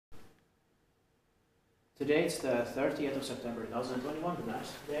Today it's the 30th of September 2021, the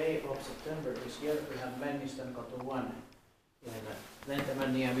last day of September this year. We have Männistönkatu 1 in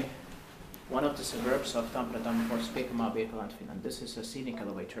Lentävänniemi, one of the suburbs of Tampere, Finland. This is a scenic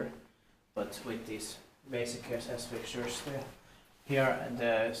elevator, but with these basic SS fixtures there. Here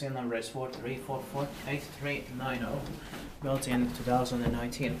the serial number is 43448390, built in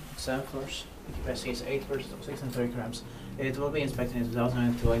 2019. Exam floors, capacity is 8 versus 630 grams. It will be inspected in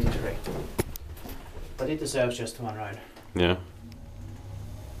 2023. But it deserves just one ride. Yeah.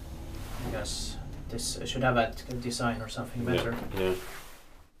 Because this should have a design or something better. Yeah.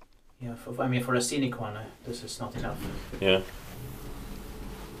 Yeah. I mean, for a scenic one, this is not enough. Yeah.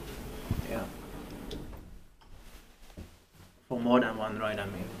 Yeah. For more than one ride, I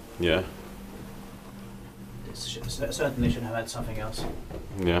mean. Yeah. This certainly should have had something else.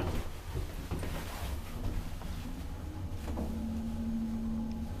 Yeah.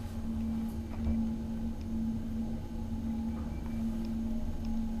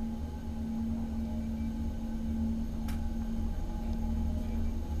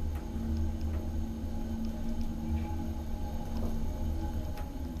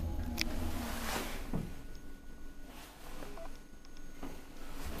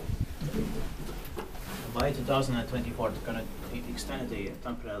 By 2024, they're gonna extend the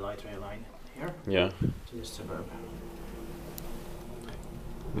Tampere light rail line here to this suburb.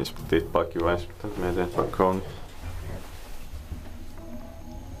 Niissä piti paikkivaisi, mutta me teet vaikka Kone.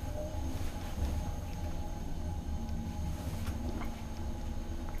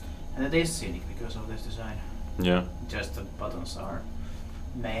 And it is scenic because of this design. Yeah. Just the buttons are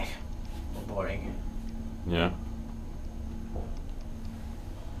meh or boring. Yeah.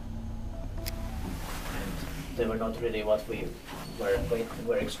 They were not really what we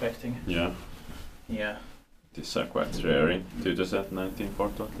were expecting. Yeah. Yeah. These are quite rare in 2019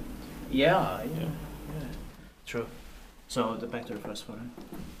 Porto. Yeah. True. So back to the first one.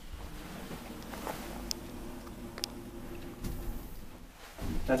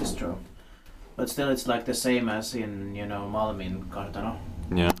 That is true. But still it's like the same as in, Malmin Kartano.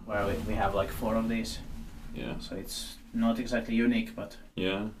 Yeah. Where we have like 4 of these. Yeah. So it's not exactly unique, but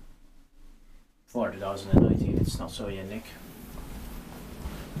Yeah. for 2019 it's not so unique.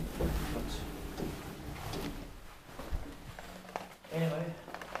 But anyway,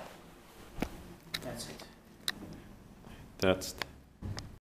 that's it. That's